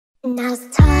Now's the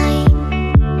time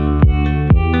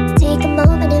to take a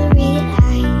moment and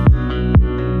realize.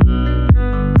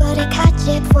 Gotta catch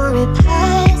it before it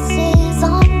passes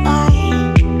on by.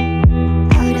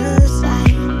 Out of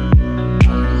sight.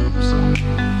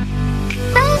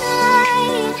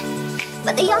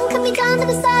 But the young can be done, but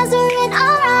the stars are in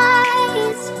our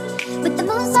eyes. With the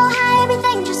moon so high,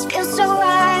 everything just feels so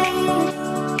right.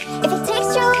 If it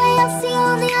takes you away, I'll see you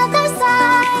on the other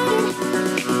side.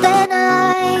 Then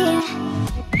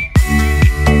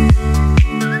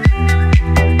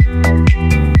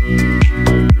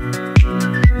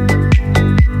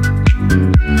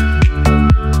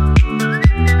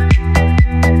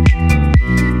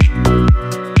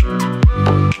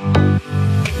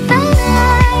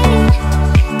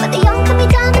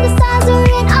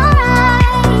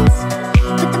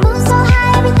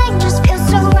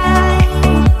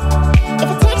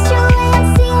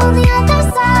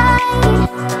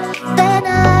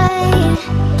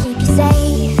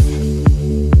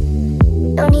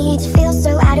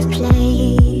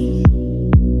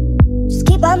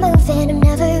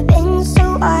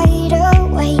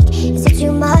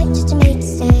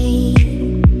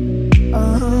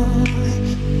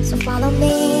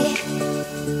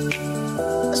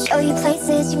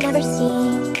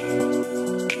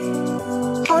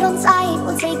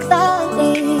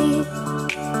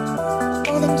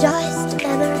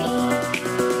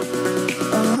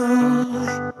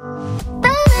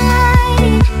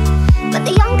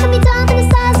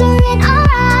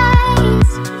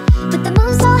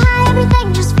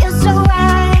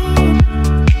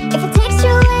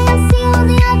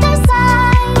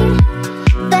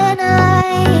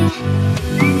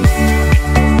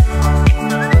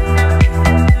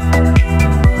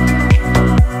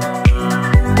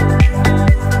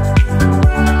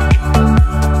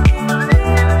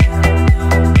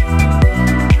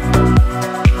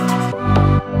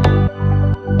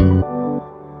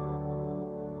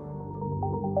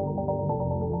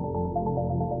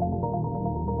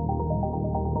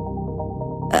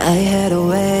I had a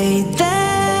way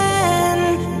then,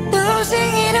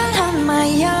 losing it all on my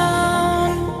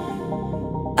own.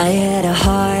 I had a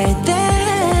heart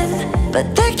then,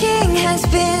 but the king has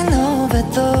been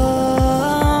overthrown.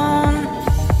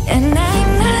 And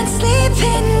I'm not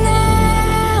sleeping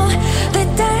now, the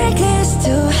dark is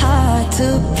too hard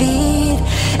to beat.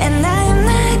 And I'm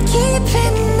not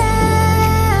keeping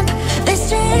up the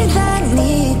strength I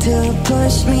need to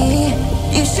push me.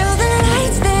 You show the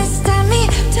lights that stop me,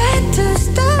 turn to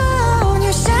stone.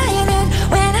 You're shining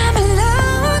when I'm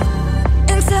alone,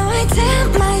 and so I tell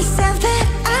myself that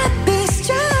I'd be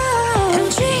strong. I'm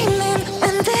dreaming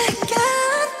when they're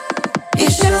gone. You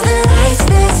show the lights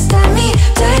that stop me,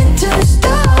 turn to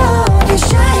stone. You're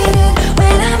shining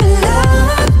when I'm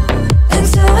alone, and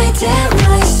so I tell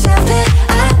myself that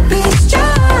I'd be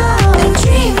strong. I'm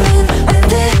dreaming when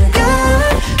they're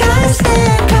gone, 'cause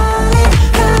they're calling,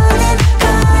 calling,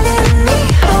 calling me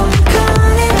home,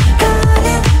 calling,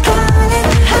 calling, calling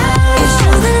home. You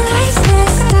show the lights that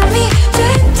stop me,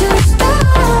 turn to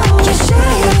stone. You're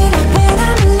shining when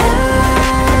I'm alone.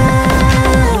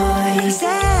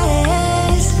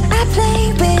 Voices I play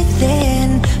within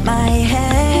my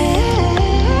head,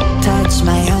 touch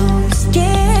my own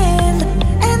skin,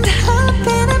 and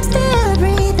hoping I'm still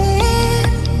breathing.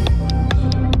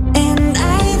 And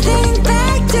I think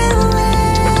back to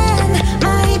when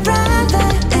my brother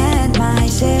and my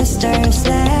sister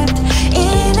slept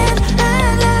in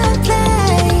another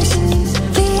place.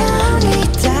 The only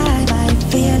time I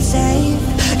feel safe.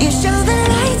 You show the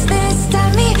lights that stop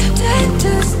me, turn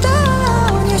to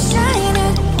stone. You're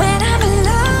shining when I'm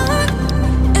alone,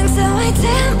 and so I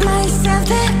tell myself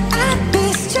that I'd be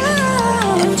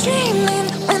strong. I'm dreaming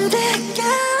when they're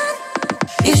gone.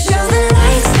 You show the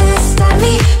lights that stop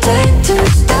me, turn to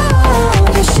stone.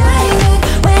 You're shining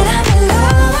when I'm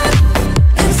alone,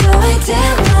 and so I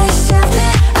tell myself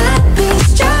that I'd be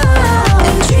strong.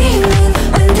 I'm dreaming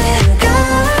when they're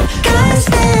gone, 'cause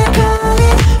they're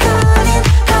calling, calling,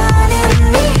 calling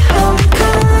me home,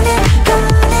 calling,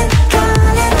 calling,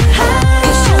 calling home.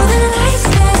 You show the lights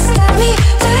that stop me,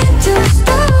 turn to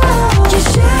stone. You're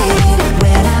shining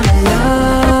when I'm alone.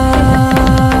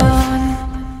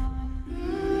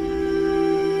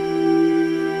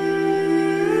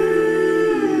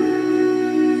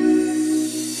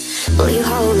 Will you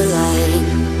hold the line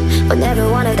when every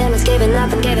one of them is giving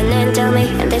up and giving in? Tell me,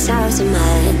 and this house of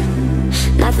mine,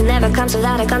 nothing ever comes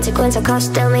without a consequence or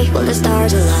cost. Tell me, will the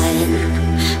stars align?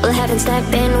 Will heaven step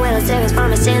in? Will it save us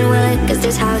from our sin? Will it? 'Cause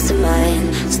this house of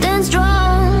mine stands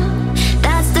strong.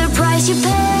 That's the price you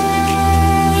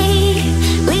pay.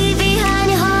 Leave behind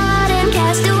your heart and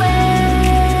cast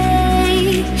away.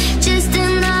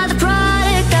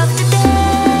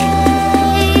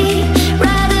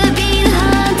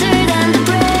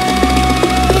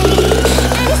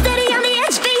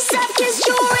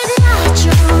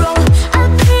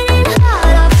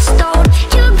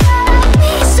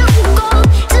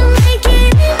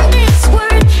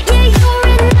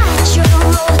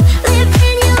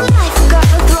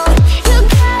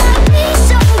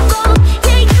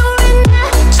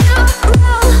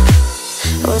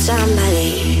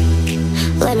 somebody.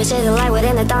 Let me see the light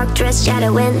within the dark dress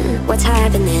shadowing what's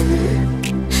happening.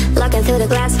 Looking through the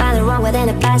glass, finding wrong within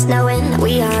the past, knowing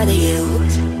we are the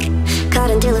youth.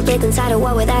 Caught until a bit inside a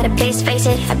war without a base, face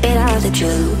it, a bit of the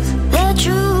truth. The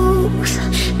truth,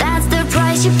 that's the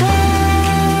price you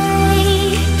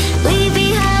pay. Leave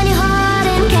behind your heart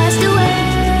and cast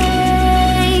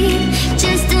away.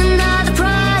 Just another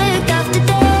product of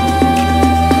today.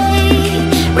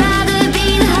 Rather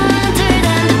be the hunter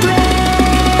than the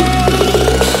prey.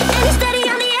 And steady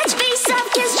on the edge, face up,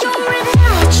 'cause you're a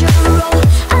natural.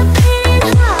 A beating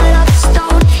heart of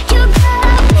stone. You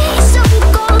gotta be so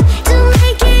cold to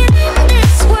make it in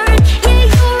this world. Yeah,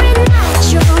 you're a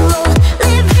natural.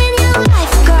 Living your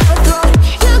life cutthroat.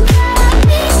 You gotta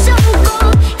be so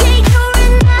cold. Yeah, you're a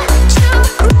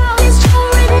natural. Yes,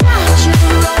 you're a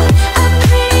natural. A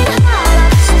beating heart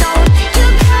of stone. You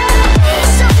gotta be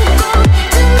so cold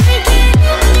to make it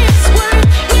in this world.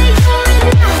 Yeah, you're a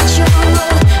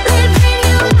natural. Living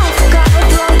your life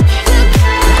cutthroat. You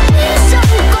gotta be so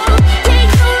cold. Yeah,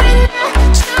 you're a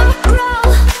natural.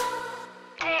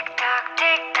 Tick tock,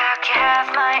 you have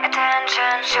my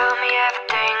attention. Show me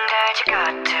everything that you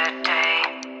got today.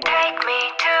 Take me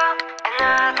to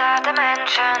another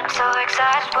dimension. I'm so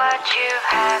excited what you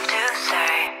have to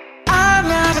say. I'm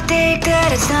not addicted,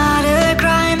 it's not a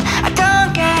crime. I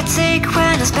don't get sick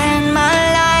when I spend my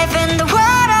life in the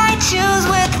world I choose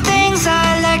with the things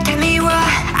I like. Tell me what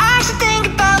I should think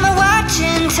about my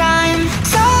watching time.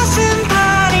 So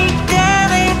sympathetic,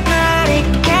 damn it, naughty.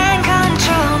 Can't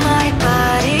control my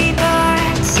body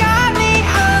parts. Got me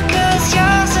hooked 'cause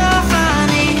you're so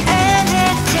funny,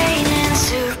 entertaining,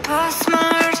 super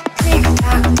smart. Tick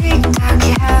tock,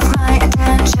 you have my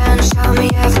attention. Show me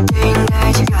everything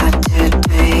that you got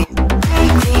today.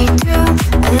 Take me to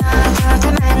another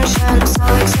dimension. I'm so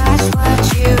excited what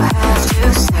you have to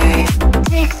say.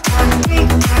 Tick tock, you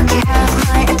have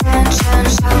my attention.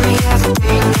 Show me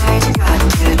everything that you got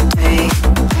today.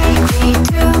 Take me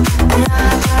to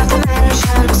another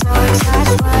dimension. I'm so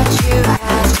excited what you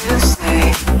have to say.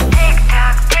 Tick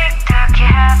tock, you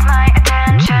have my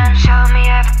attention. Show me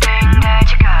everything that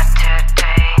you got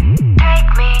today. Take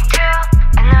me to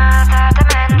another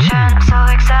dimension. I'm so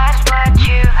excited what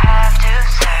you have to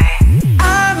say.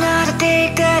 I'm not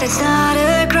addicted, it's not a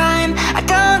crime. I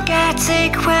don't get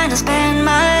sick when I spend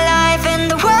my life in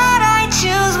the world I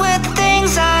choose with the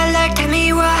things I like. Tell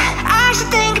me what I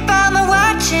should think about my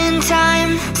watching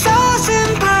time. So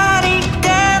sympathetic,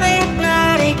 damn it,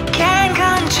 naughty. Can't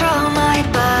control my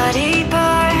body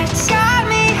parts. Got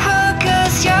me hooked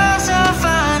 'cause you're so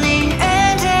funny,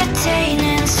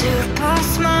 entertaining, super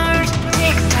smart.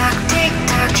 Tick tock,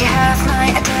 you have my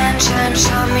attention.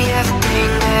 Show me everything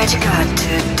that you got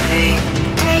today.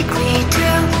 Take me to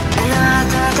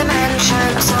another dimension.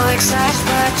 I'm so excited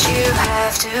what you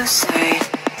have to say.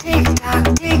 Tick tock,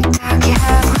 you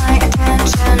have my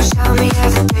attention. Show me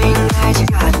everything that you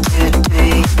got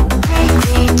today. Take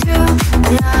me to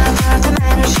another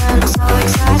dimension. I'm so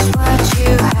excited what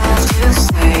you have to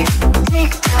say.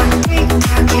 Tick tock,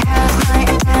 you have my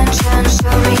attention.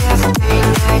 Show me everything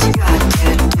that you got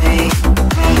today.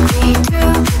 Take me to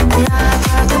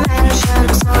another dimension. I'm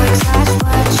so excited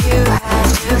what you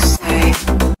have to say.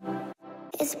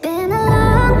 It's been a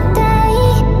long day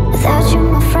without you,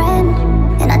 my friend,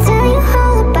 and I tell you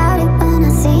all about it when I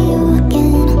see you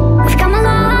again. We've come a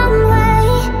long way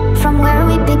from where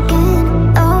we began.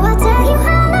 Oh, I'll tell you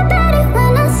all about it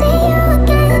when I see you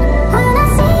again.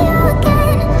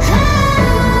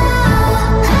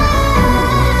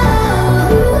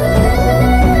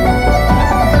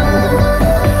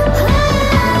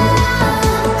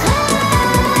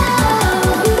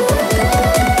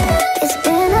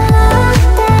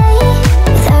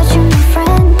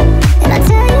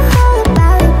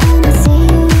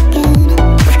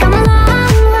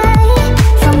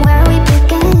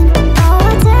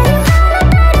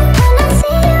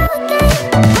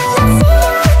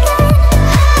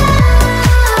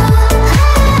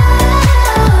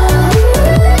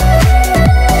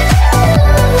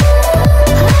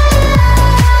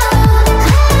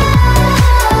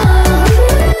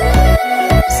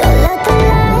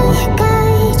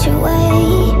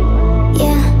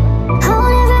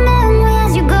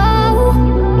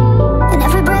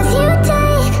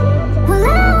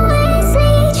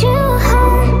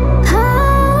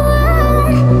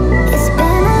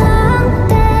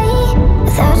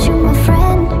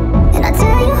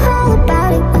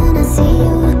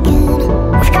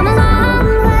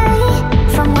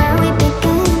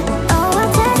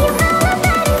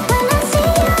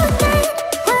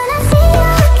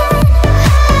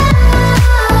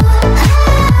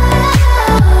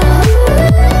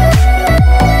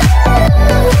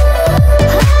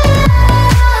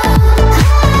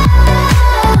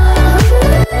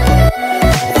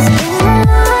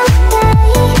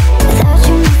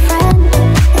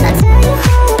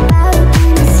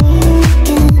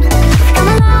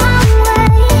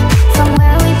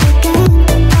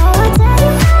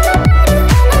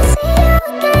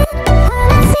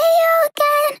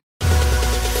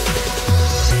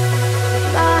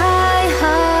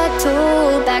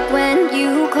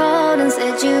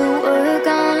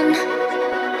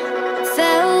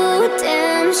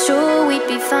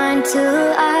 find two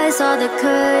eyes, saw the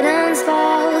curtains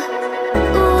fall.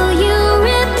 Will you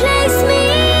replace me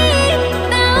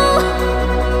now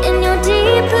in your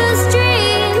deepest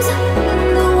dreams?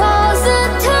 The walls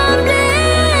are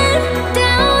tumbling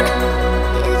down,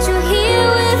 yet you're here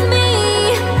with me.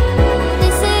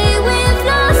 They say we've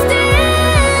lost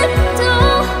it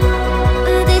all,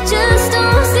 but they just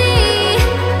don't see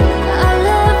our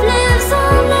love lives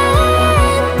on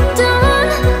and on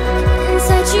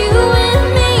inside you and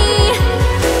me.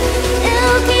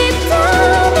 It'll keep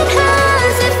coming.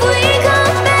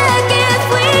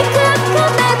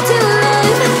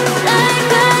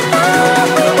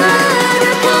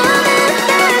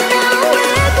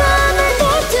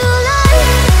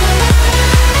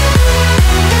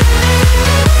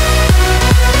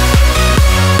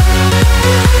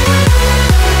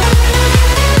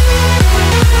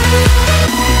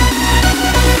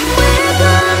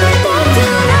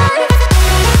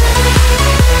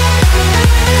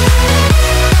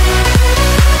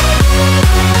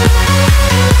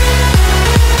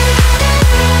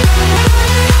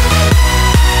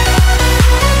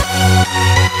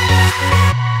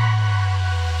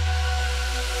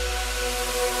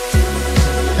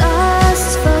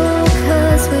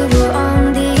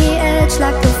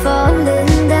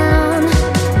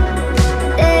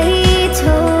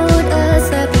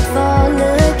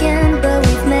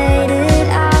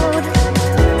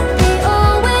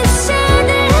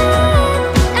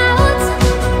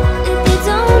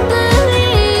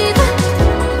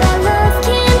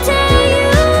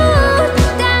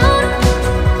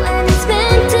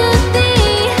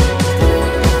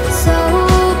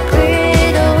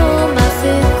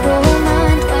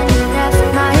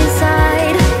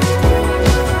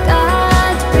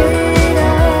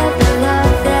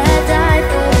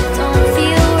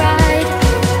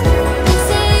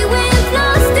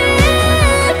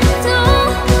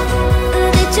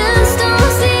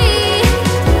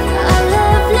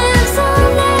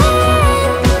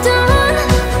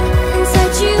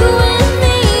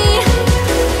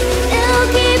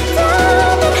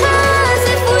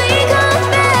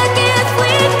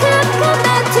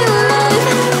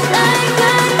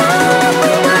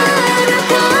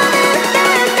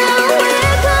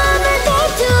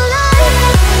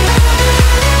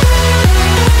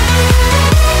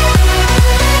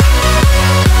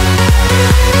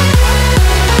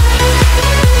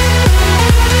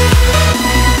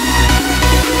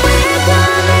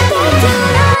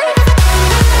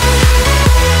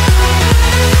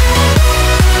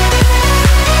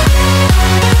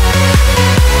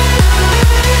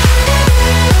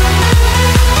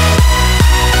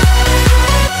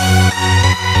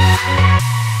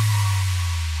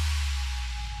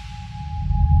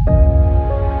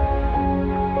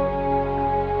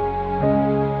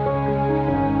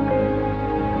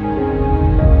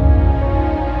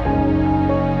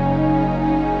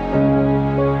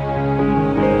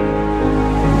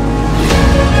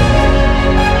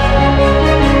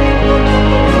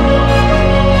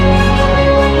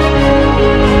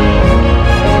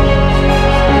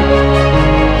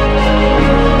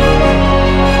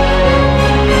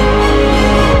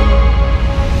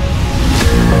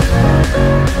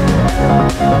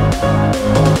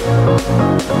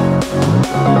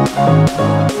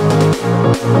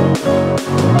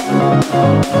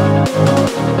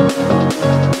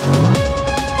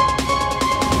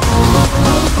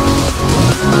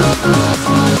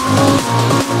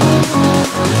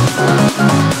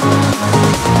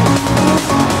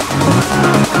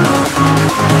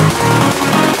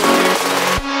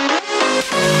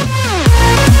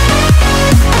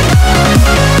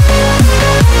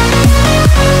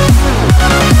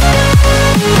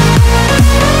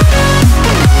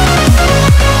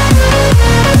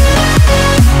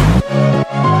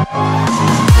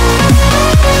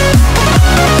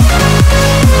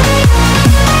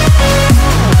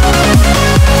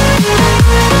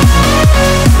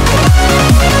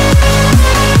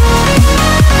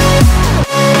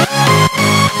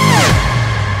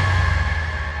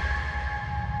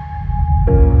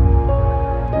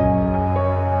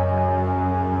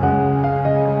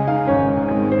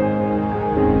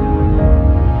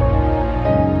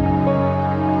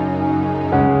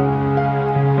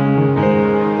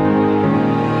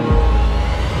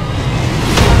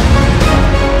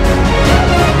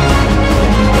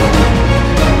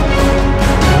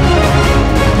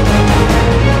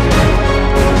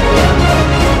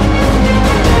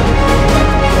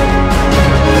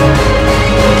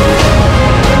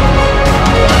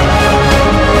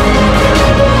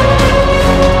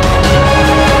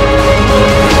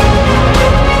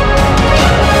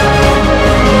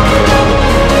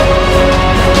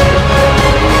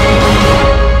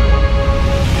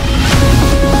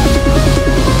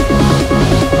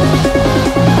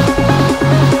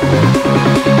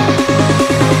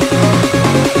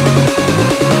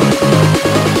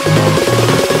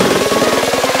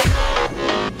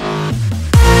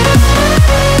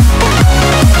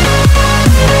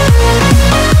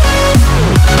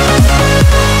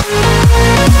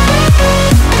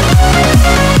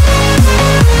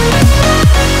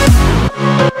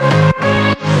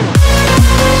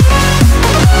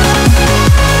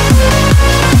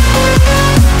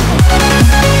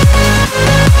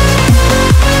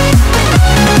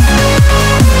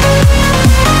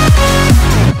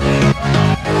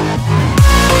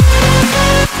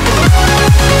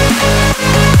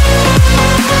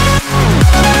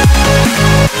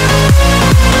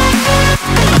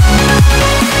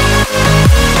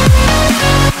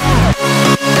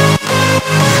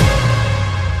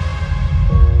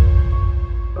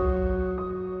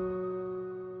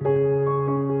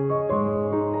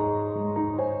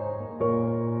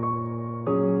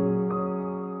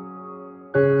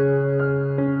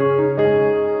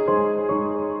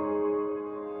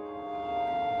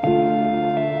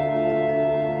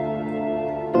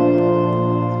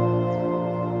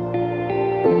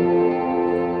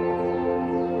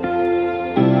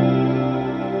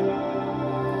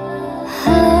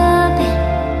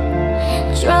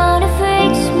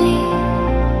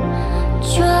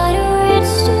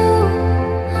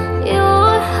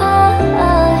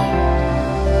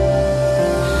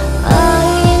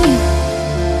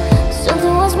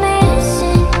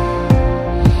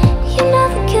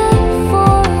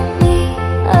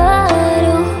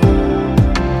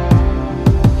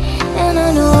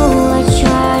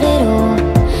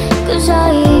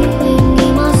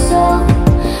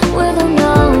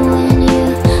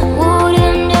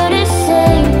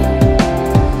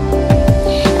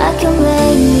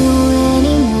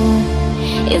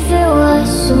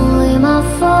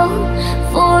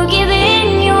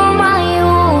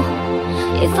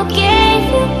 I gave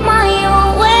you my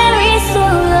all, where is the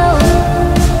love?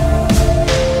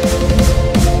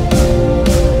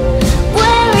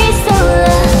 Where is the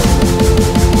love?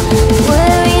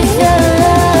 Where is the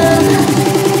love?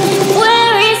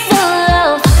 Where is the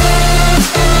love?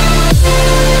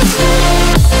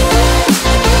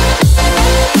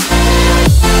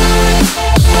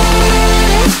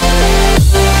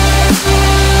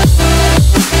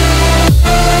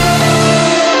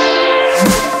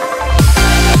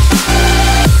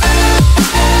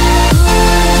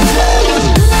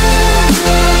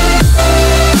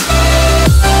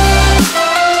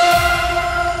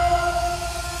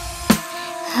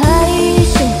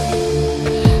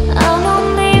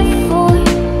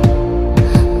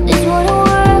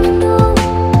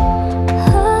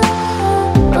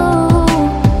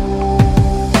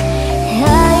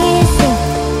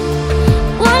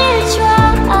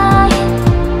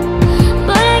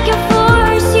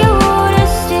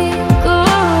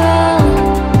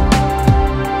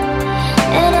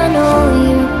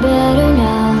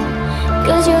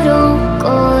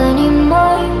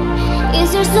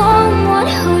 Someone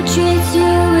who treats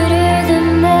you better than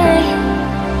me.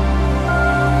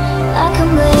 I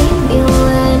can't blame you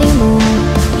anymore.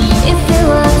 If it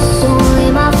was only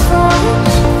my fault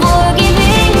for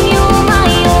giving you my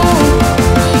all.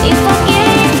 If I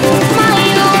gave you my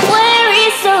all, where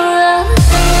is the love?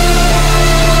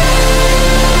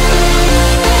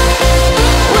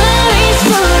 Where is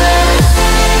the love?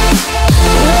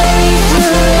 Where is the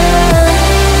love?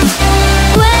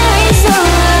 Where is the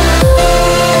love?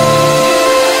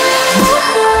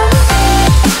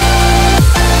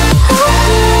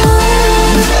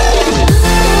 Oh,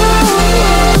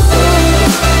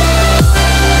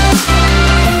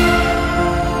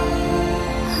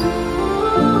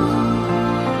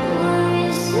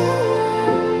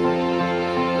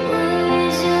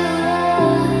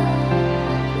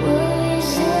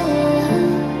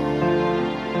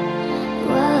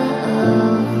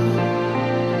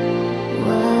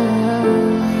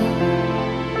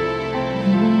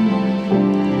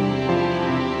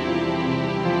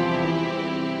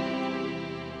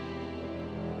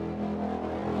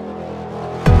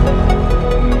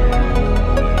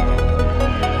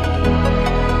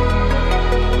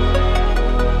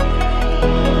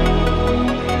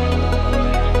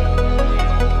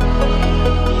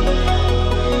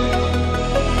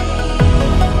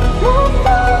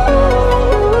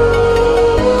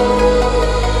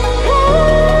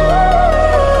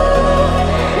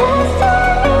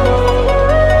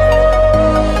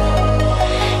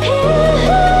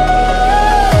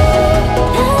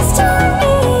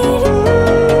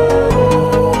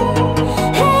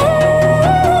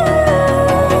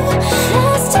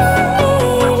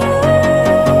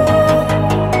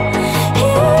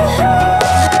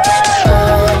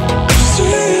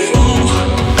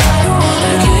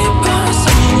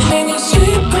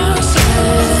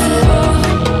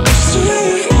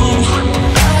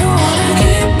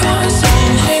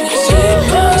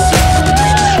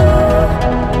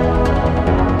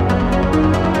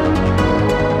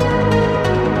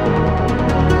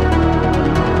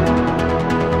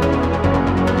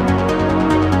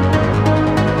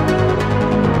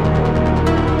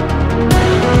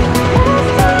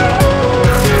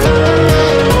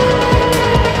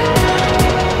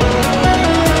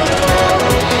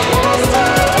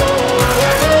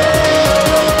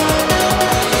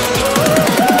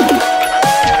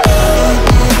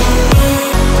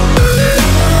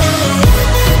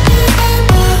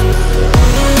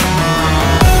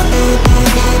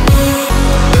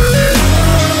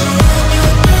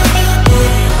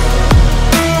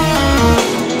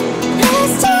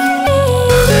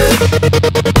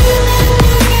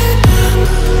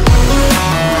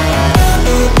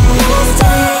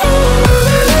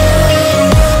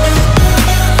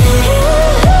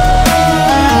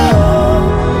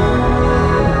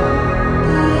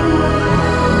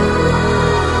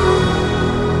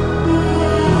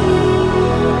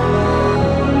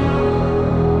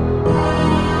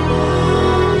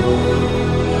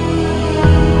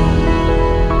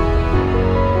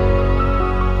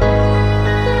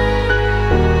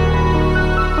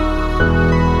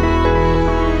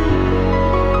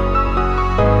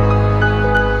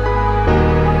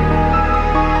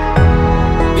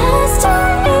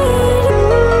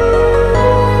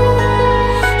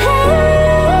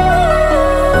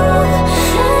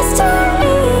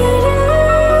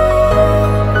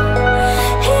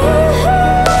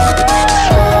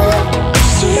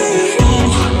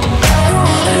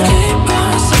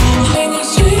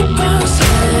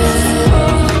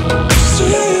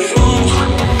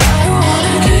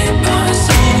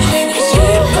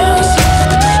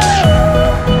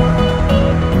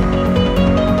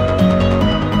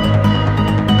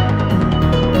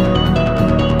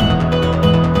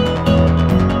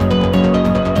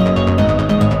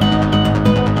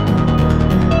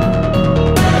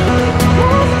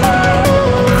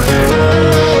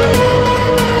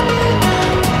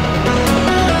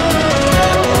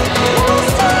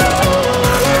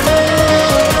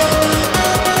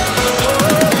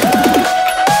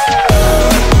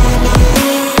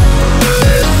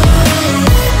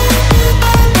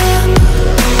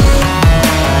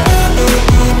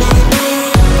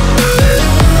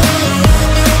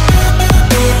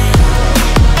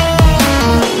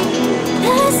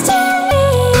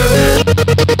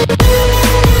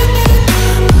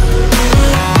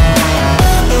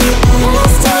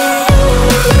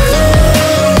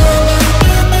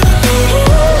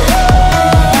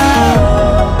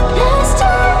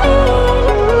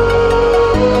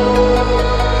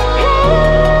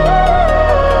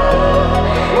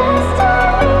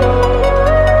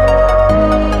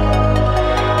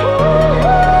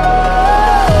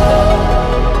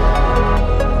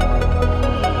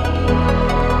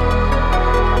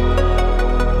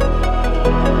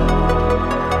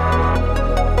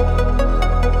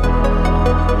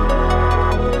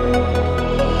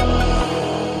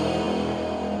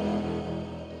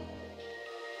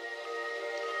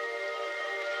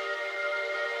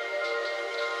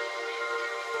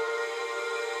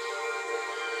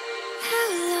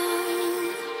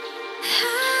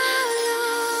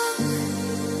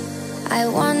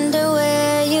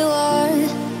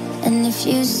 if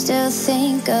you still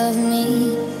think of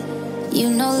me.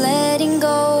 You know letting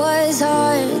go was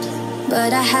hard,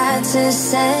 but I had to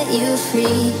set you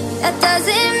free. That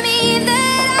doesn't mean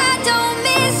that I don't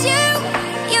miss you.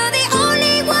 You're the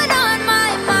only one on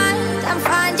my mind. I'm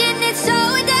finding it so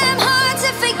damn hard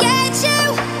to forget you,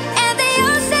 and they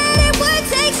all said it would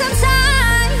take some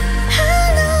time. How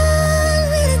long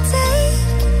will it take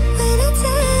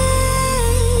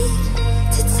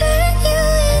to turn you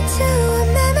into a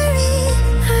memory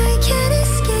I can't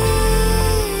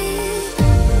escape?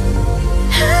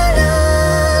 How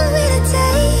long will it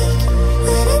take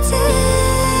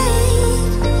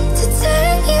to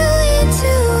turn you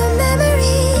into a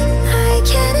memory I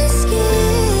can't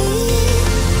escape?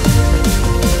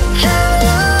 How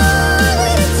long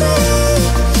will it take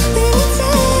to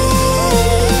turn you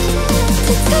into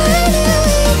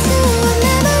a memory I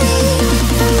can't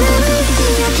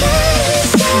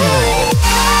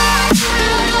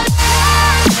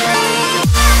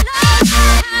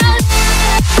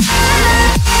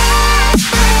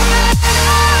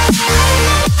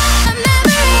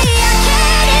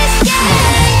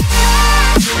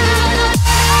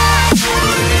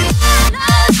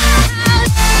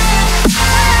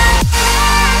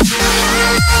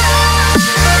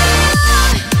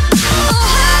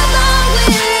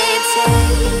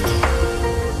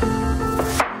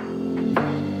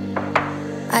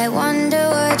I wonder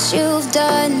what you've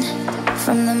done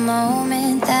from the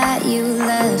moment that you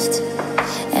left.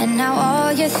 And now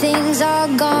all your things are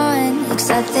gone,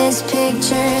 except this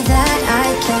picture that I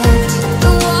kept.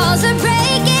 The walls are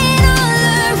breaking all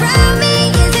around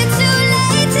me. Is it too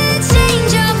late to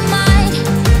change your mind?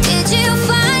 Did you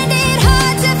find it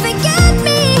hard to forget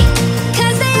me?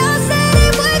 'Cause they all said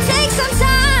it would take some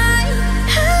time.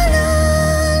 How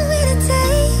long will it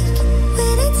take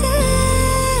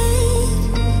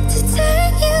to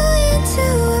turn you into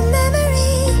a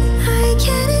memory I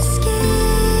can't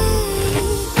escape?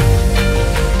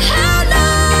 How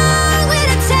long will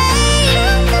it take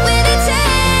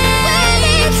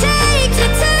to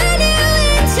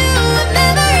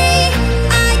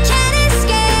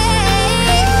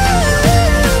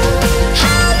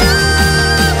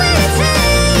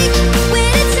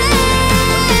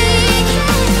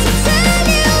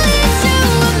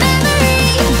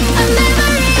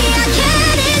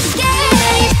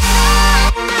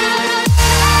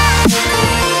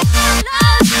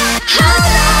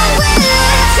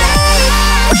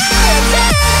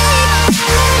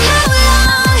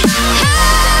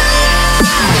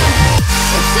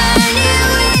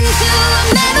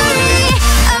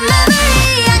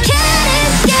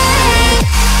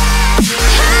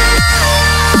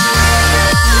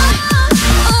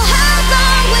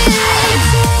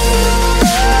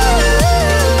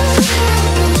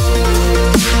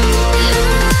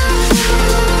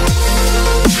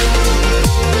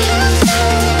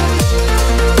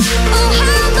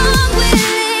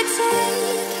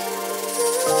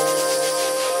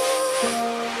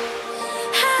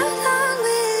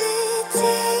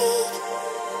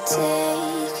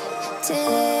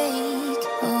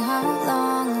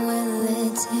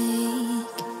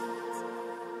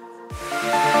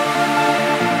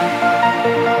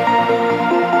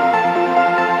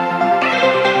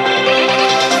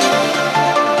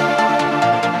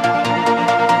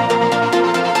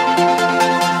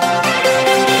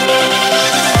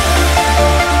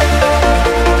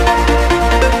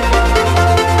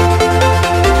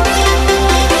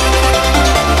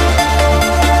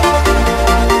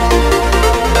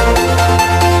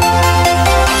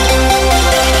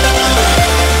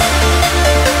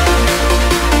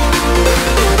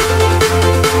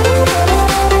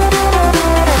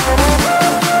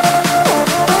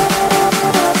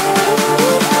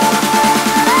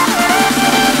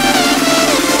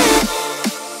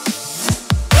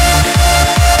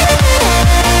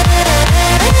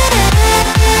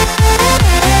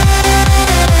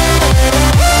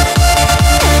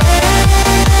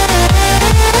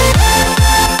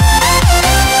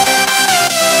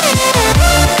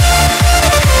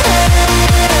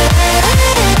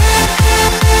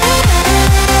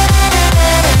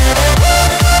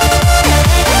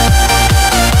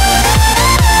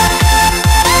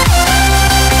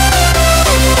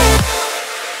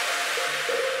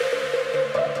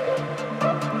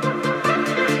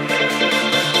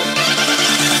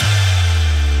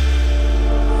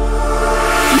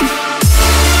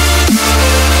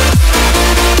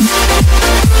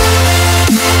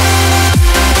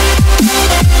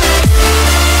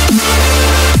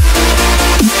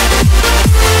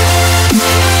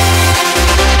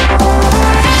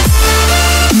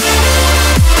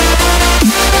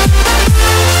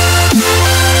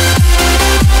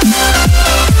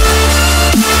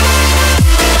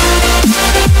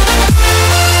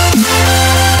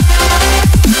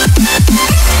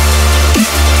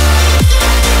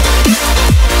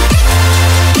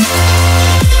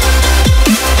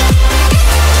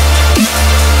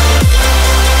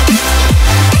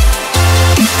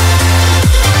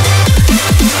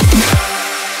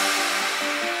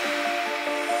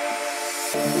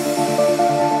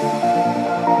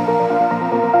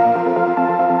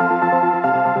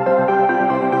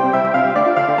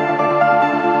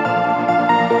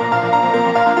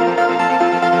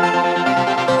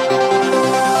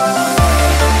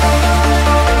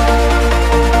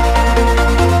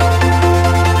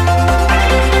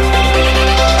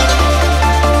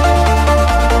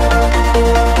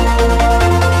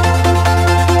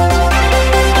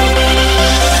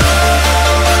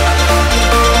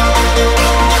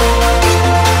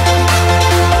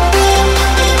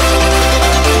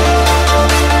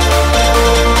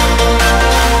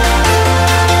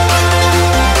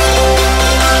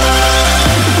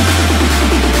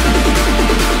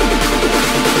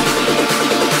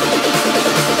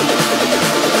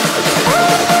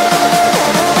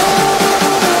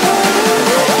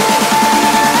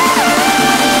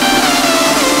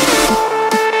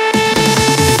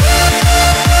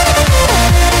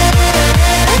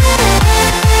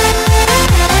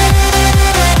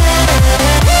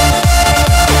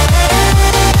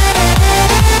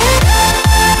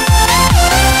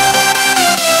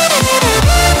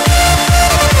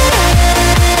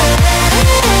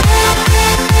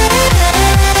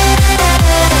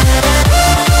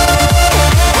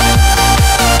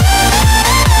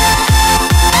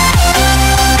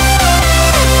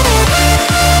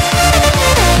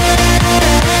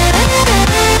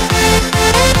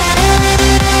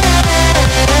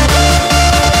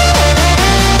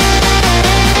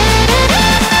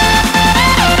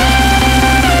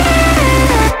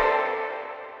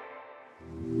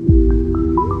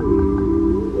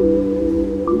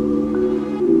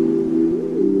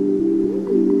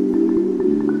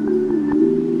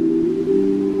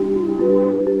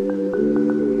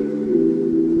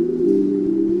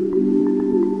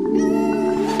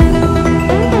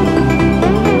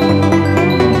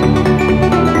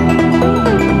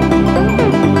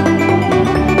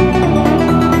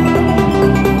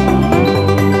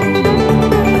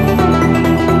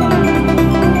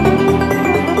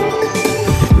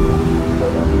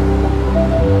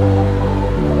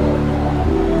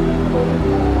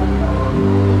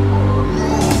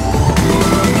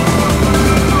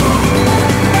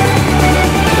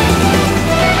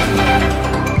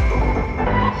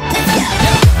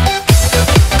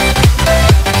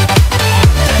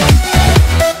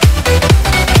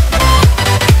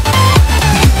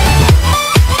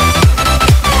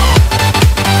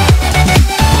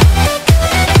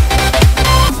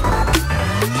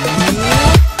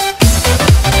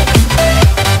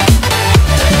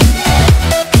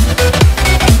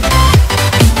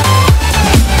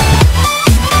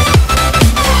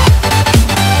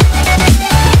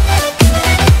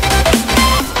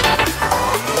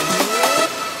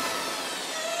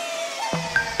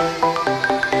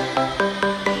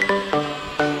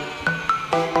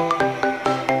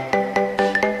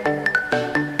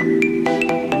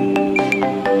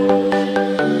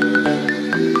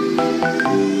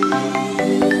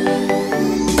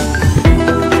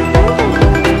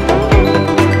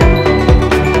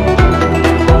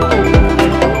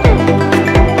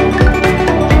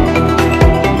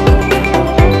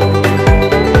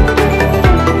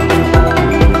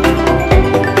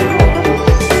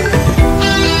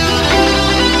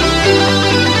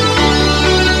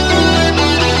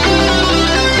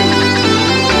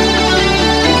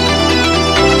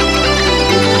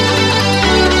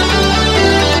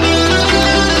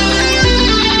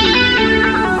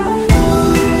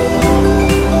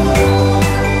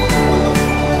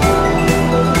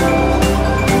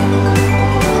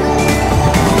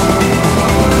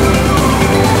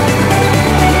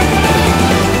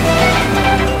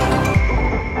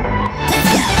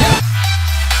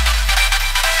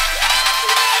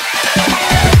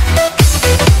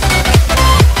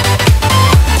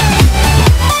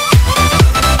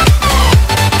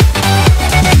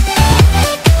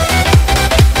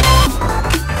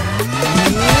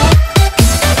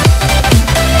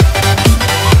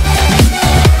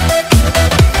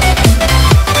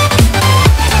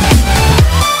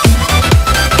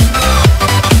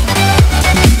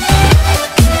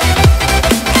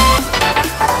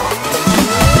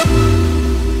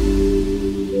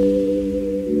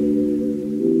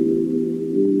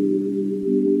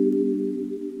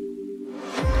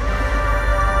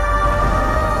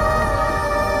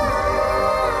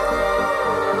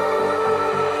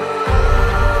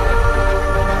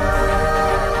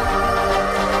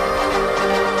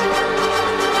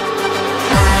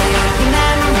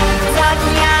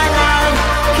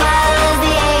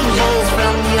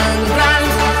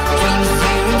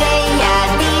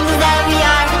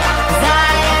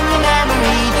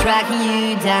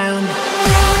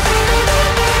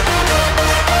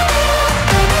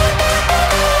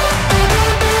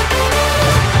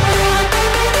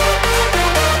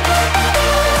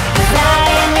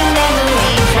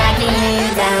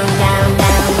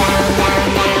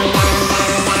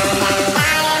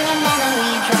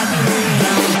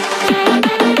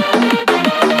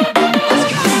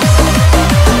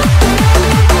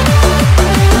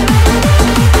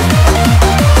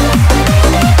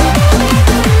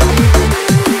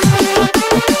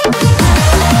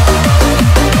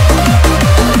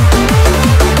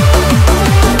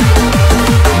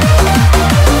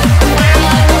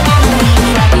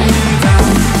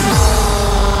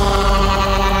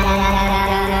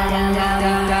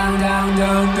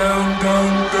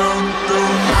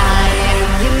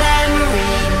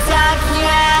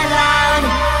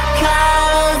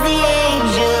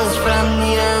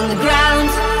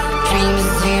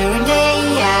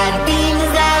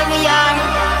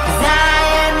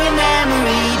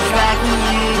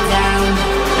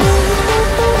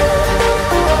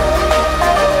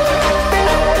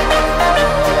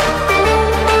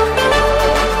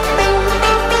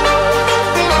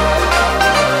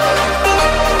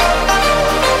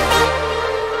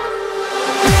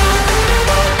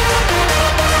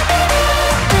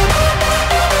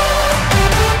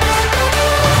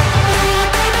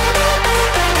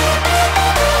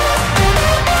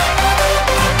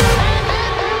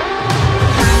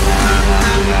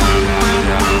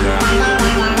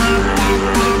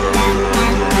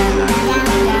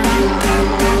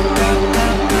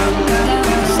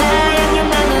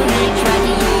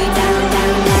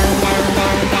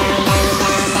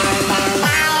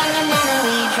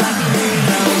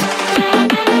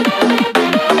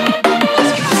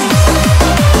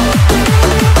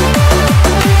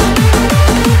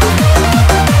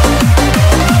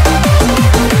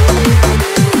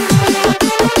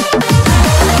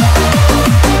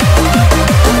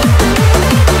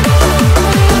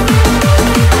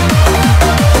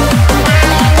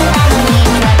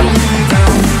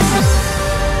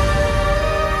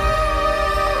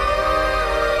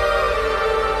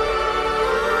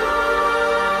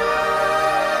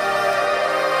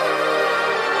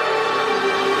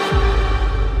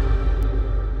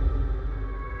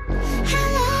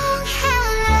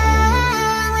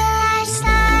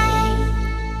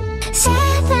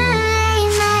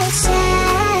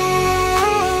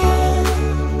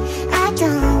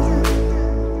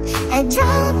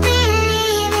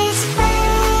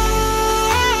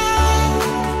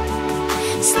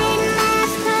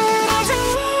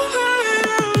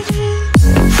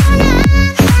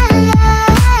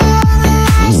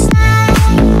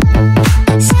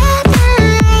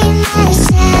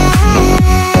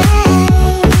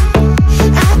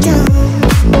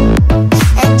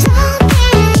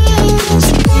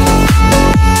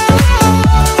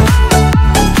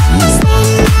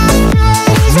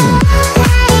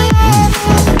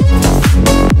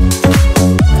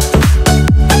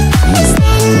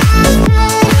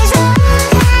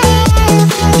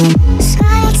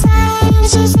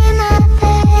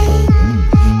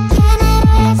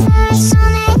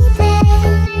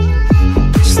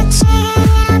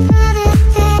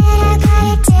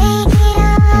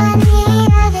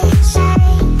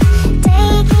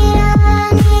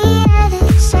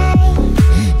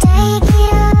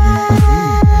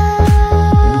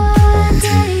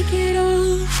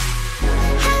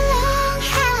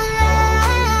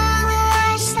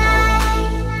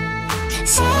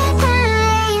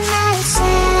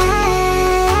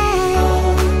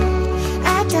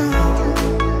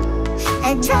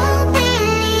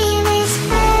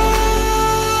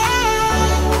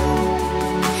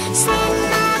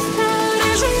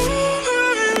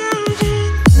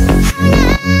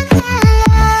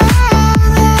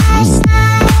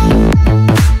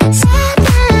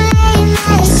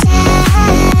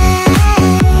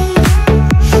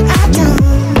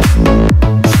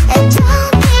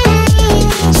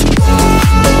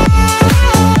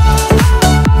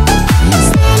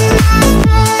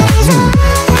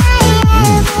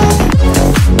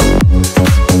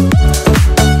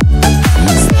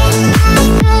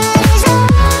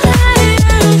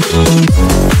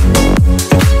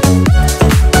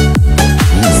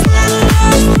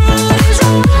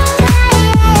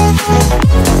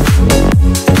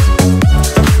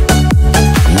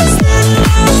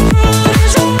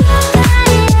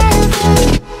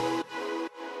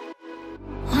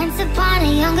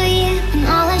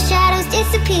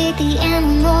it, the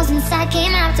animals inside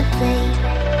came out to play.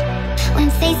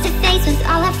 Went face to face with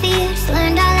all our fears,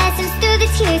 learned our lessons through the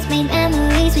tears, made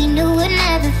memories we knew would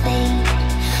never fade.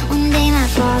 One day my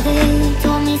father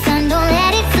told me, son, don't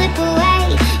let it slip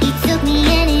away. He took me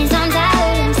in his arms, I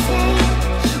heard him say,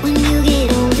 when you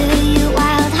get older, your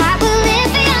wild heart will live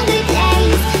for younger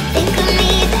days. Think of me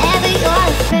if ever you're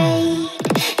afraid.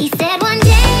 He said one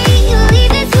day you'll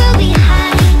leave this world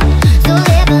behind, so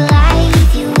live a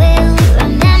life you will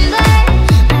remember.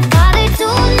 My father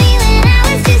told me when I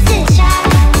was just a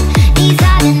child, these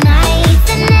are the nights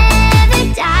that never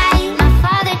die. My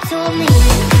father told me.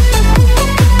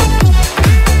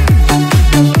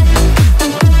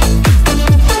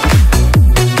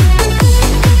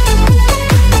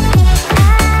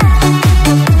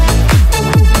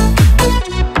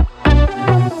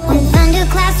 When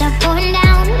thunderclouds start pouring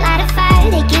down, light a fire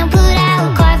they can't put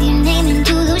out, carve your name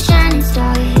into those shining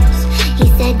stars. He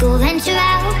said go venture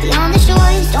out beyond the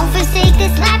shores, don't forsake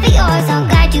this life of yours. I'll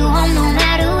guide you home no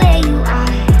matter where you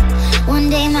are. One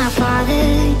day my father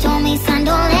told me, son,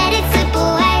 don't let it slip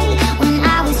away. When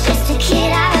I was just a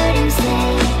kid I heard him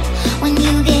say, when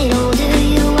you get older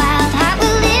your wild heart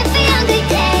will live for younger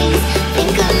days.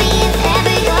 Think of me if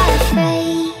ever you're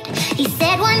afraid. He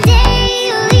said one day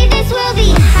you'll leave this world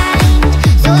behind,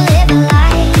 so live a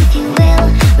life you will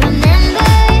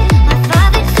remember. My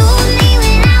father told me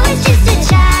when I was just a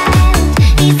child,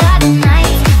 these are the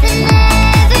nights that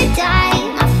never die.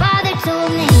 My father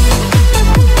told me.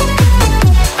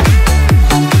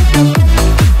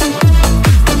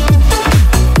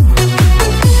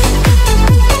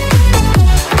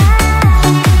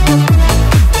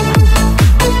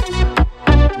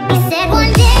 He said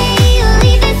one day you'll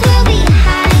leave this world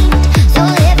behind, so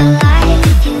live a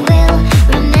life you will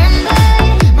remember.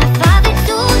 My father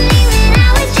told me when I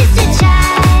was just a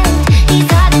child, these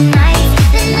are the nights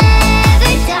that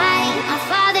never die. My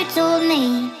father told me.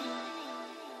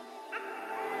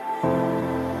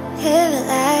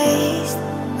 Paralyzed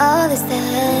all this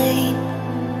time,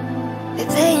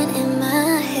 replaying in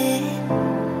my head,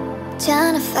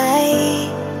 trying to fight,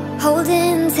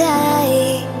 holding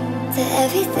tight to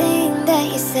everything that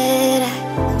you said. I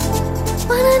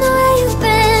wanna know where you've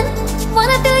been,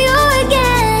 wanna feel you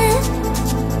again,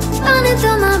 running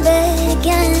through my bed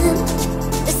again.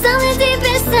 There's something deep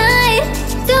inside,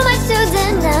 too much to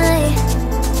deny.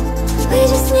 We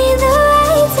just need the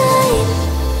right time.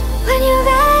 When you're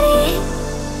ready,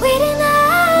 waiting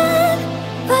up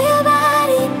for your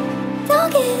body, don't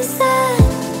get aside.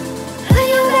 When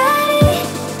you're ready,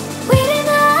 waiting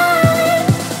up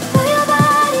for your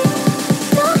body,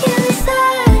 don't get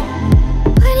aside.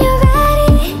 When you're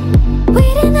ready,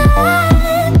 waiting up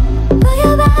for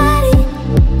your body,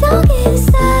 don't get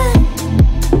aside.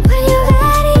 When you're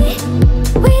ready,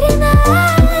 waiting up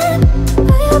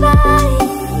for your body,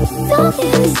 don't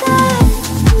get aside.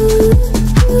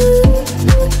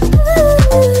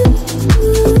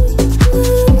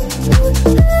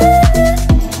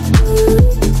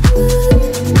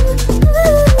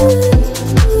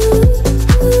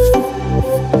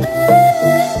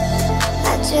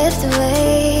 I drift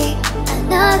away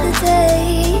another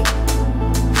day,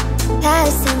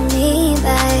 passing me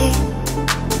by.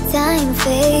 Time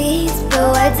fades, but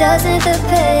why doesn't the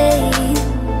pain?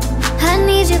 I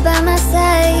need you by my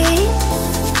side.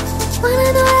 Wanna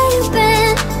know where you've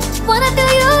been, wanna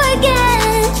feel you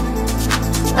again,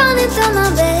 running through my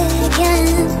bed again.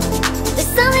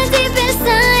 There's something deep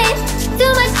inside,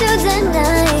 too much to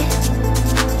deny.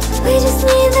 We just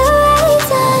need the right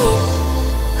time.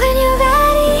 When you're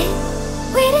ready,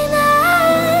 waiting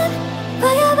up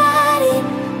for your body,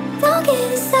 don't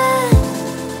get aside.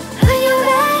 When you're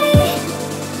ready,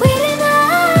 waiting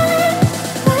up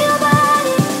for your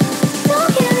body,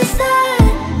 don't get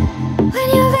aside. When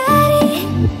you're ready,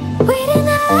 waiting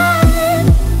up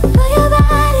for your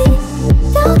body,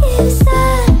 don't get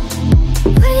aside.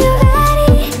 When you're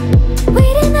ready,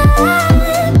 waiting up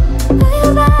for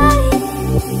your body,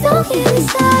 don't get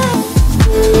aside.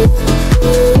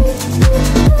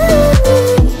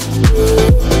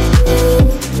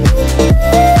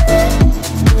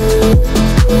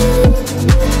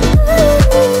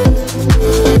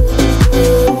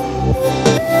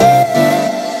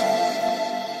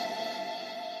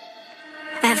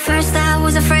 At first I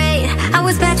was afraid, I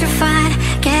was petrified,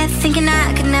 kept thinking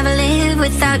I could never live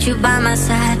without you by my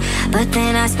side. But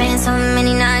then I spent so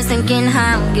many nights thinking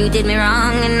how you did me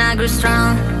wrong, and I grew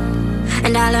strong,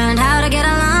 and I learned how to get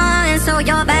along. And so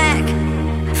you're back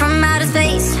from outer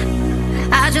space,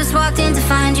 I just walked in to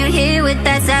find you here with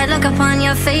that sad look upon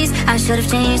your face. I should have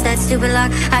changed that stupid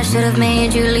lock. I should have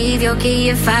made you leave your key.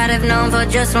 If I'd have known for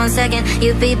just 1 second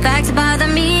you'd be back to bother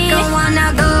me. Go on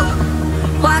now, go.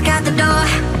 Walk out the door.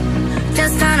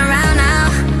 Just turn around now,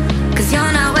 cause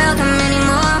you're not welcome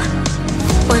anymore.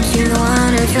 Weren't you the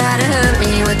one who tried to hurt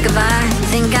me with goodbye? You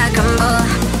think I'd crumble?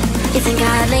 You think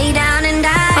I'd lay down and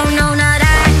die? Oh no, not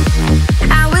I.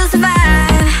 I will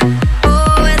survive.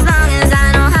 Oh, as long as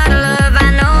I know how to love, I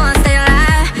know I'll stay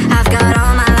alive. I've got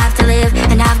all my life to live,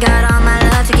 and I've got all my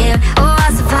love to give. Oh,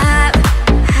 I'll survive.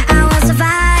 I will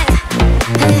survive.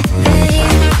 Hey, hey.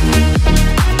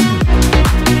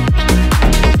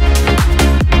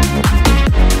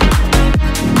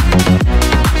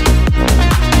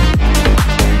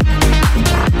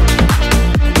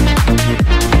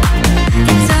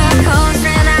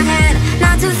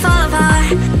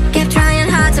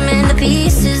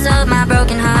 Pieces of my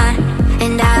broken heart,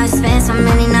 and I spent so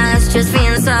many nights just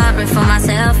feeling sorry for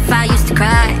myself. I used to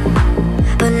cry,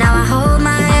 but now I hold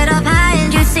my head up high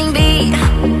and you sing beat.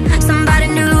 Somebody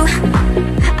new.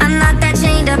 I'm not that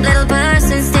chained up little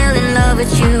person still in love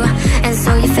with you. And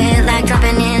so you felt like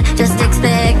dropping in, just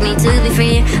expect me to be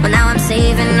free. Well, now I'm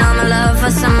saving all my love for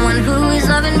someone who is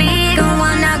loving me. Go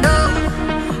on now, go.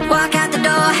 Walk out the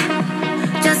door.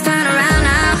 Just turn around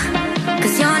now,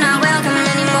 cause you're not welcome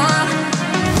anymore.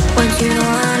 Weren't you the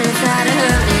one who tried to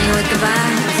hurt me with goodbye?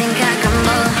 You think I'd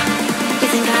crumble? You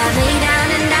think I'd lay down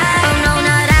and die? Oh no,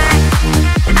 not I.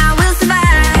 I will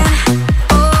survive.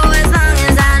 Oh, as long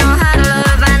as I know how to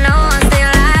love, I know I'll stay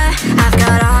alive. I've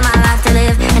got all my life to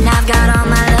live, and I've got all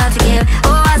my love to give.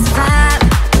 Oh, I'll survive.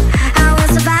 I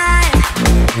will survive.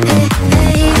 Hey,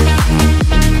 hey.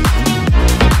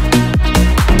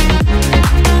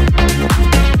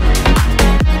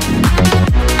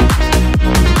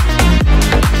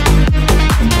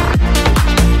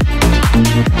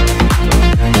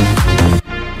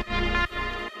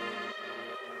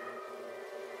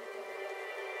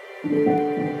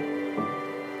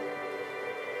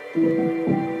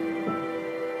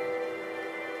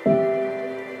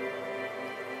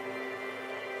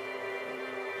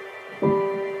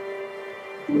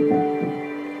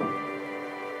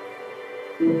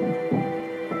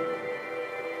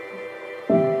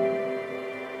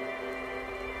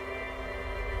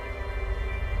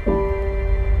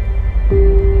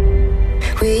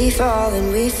 We fall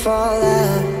and we fall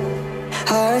out.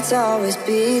 Heart's always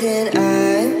beating.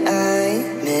 I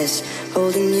miss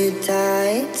holding you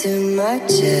tight to my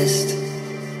chest.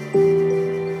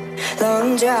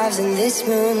 Long drives in this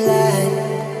moonlight,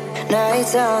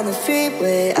 nights on the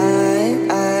freeway.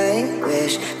 I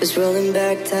wish was rolling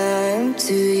back time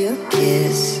to your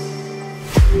kiss.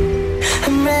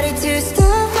 I'm ready to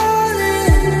stop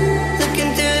falling,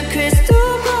 looking through a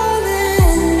crystal ball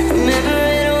and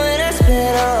remembering when I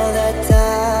spent all that time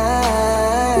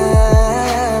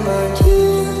on you.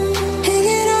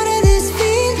 Hanging on to this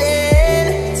feeling,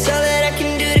 it's all that I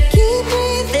can do to keep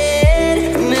breathing.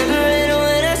 Remembering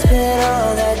when I spent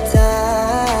all that time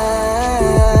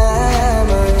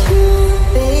on you.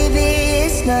 Baby,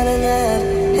 it's not enough.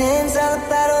 Hands on the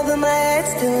bottle, but my head's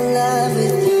still in love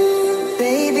with you.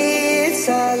 Baby, it's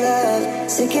all love,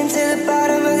 sinking to the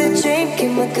bottom of the drink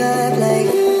in my cup like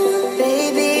you.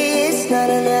 Baby, it's not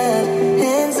enough.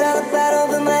 Hands on the bottle,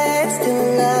 but my head's still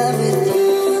in love with you.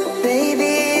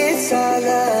 Baby, it's all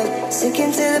love,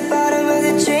 sinking to the bottom of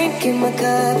the drink in my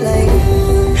cup like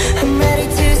you. I'm ready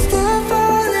to stop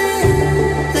falling,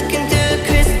 looking through a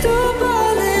crystal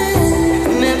ball and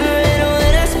remembering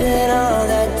when I spent all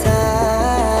that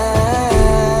time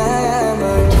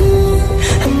on you.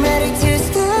 I'm ready to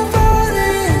stop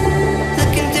falling,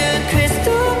 looking through a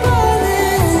crystal ball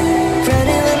and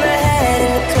running with my head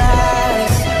in the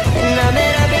clouds. And I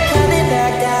bet I'll be coming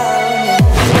back down.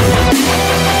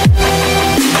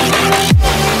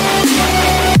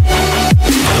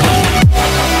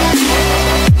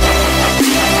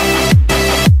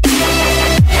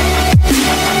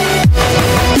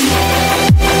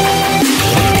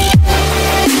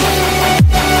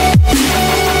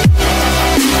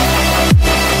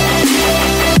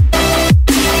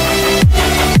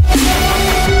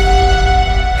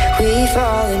 We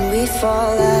fall and we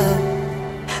fall out.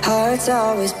 Hearts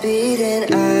always beating.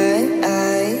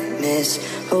 I miss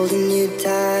holding you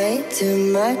tight to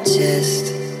my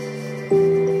chest.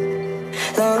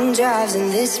 Long drives in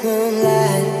this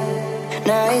moonlight,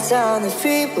 nights on the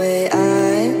freeway.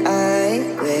 I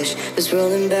wish was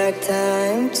rolling back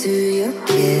time to your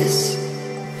kiss.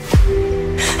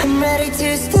 I'm ready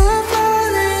to stop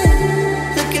falling,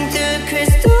 looking through a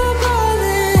crystal ball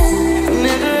and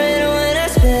remembering when I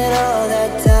spent all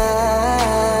that time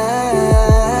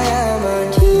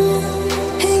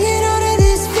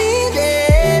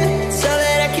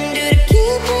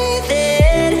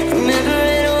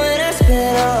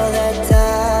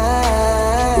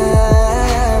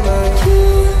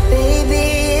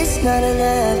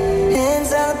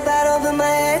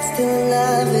still in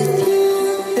love with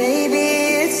you. Baby,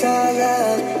 it's all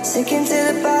love. Sinking to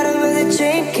the bottom of the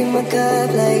drink in my cup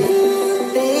like,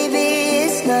 baby,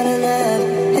 it's not enough.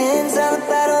 Hands on the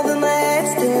bottle, but my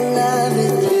head's still in love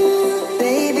with you.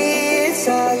 Baby, it's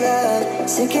all love.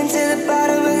 Sinking to the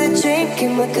bottom of the drink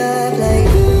in my cup like,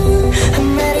 I'm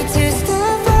ready to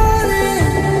stop falling.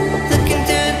 Looking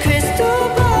through a crystal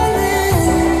ball,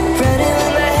 running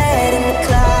with my head in the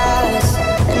clouds,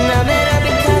 and I may not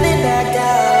be coming back down.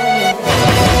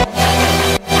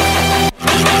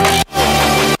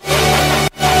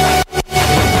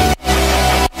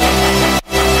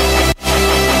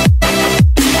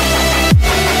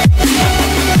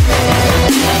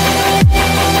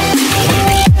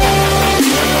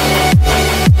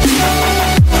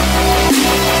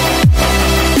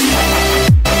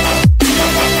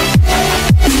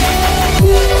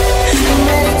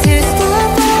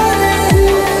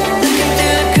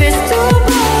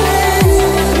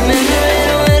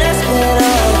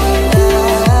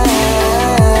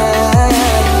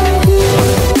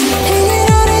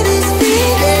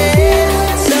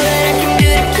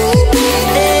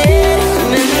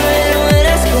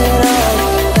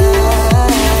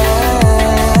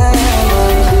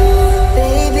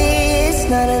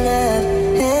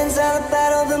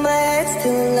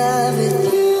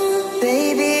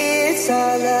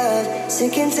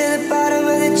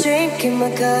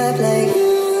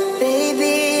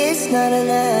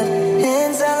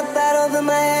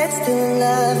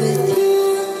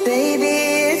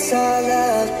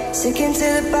 Sinking to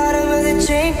the bottom of the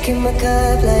drink in my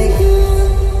cup like,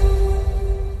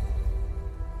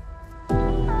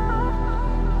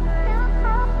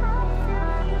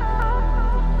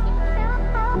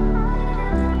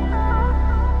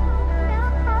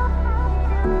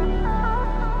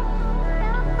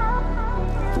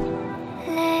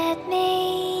 let me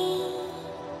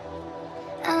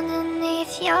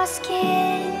underneath your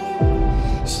skin,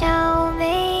 show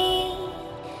me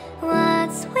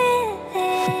what's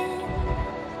within.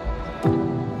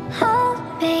 Hold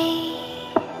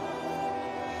me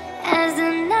as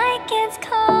the night gets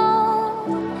cold.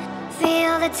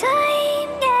 Feel the time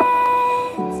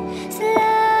gets slow.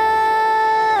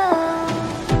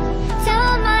 Too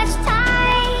much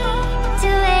time to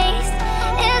waste.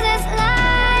 Is this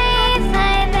life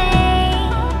I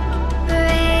make?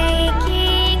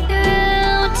 Breaking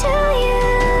through to you.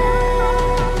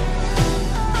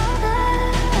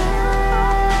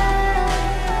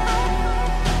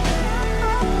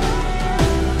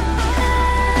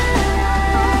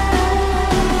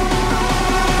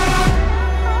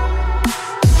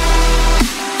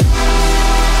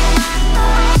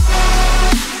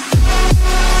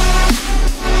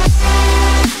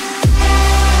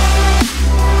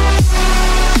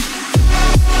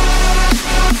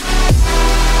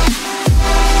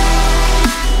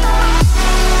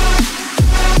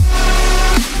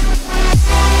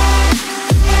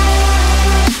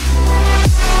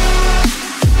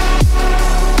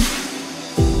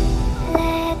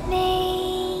 Let me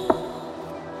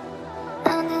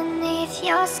underneath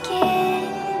your skin,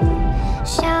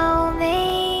 show me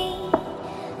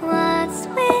what's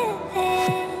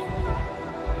within.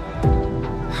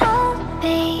 Hold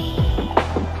me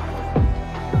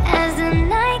as the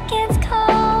night gets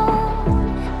cold.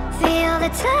 Feel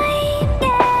the time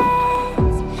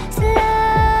gets slow.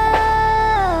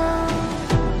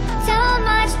 Too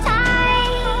much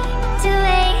time to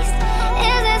waste.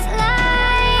 Is this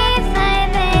life I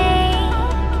make?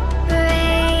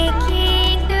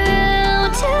 Breaking through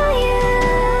to you.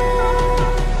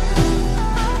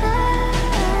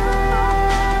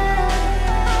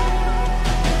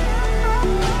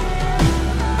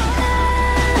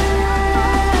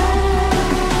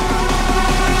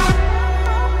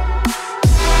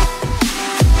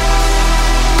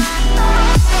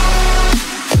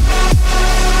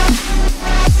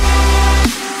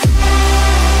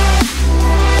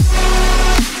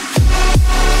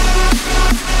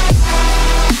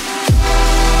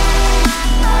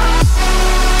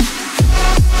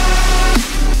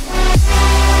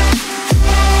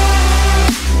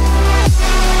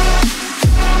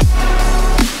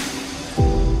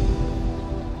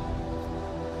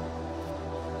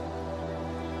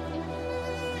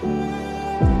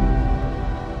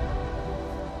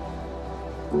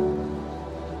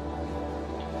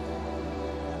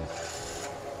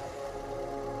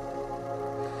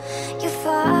 You're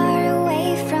far away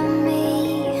from me.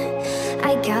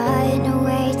 I got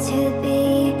nowhere to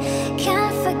be.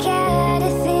 Can't forget the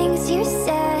things you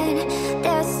said.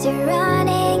 They're still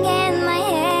running in my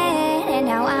head. And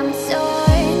now I'm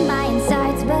torn, my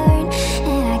insides burn,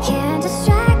 and I can't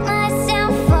distract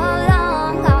myself for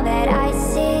long. All that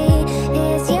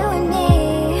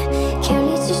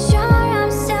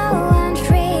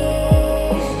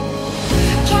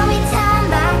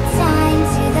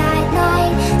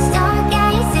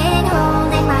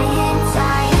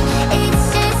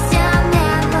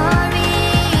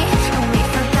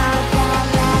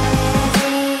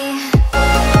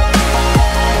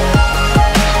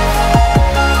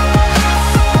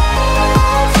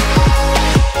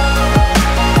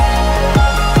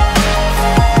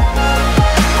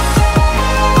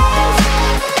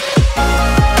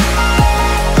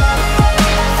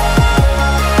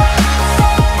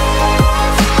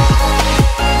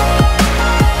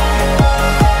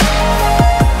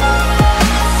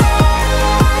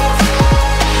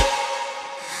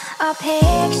Our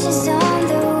pictures on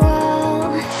the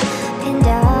wall, pinned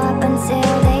up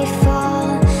until they fall.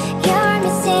 You're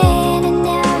missing in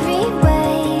every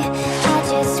way. I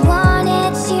just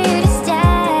wanted you to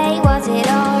stay. Was it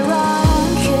all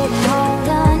wrong? Couldn't hold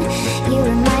on. You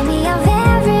remind me of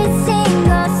every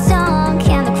single song.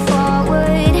 Can't look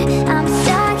forward, I'm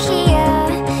stuck here.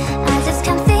 I just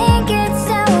can't think, it's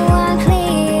so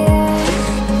unclear.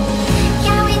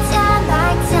 Can we turn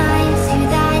back time to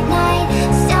that night?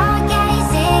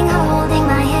 Stargazing, hold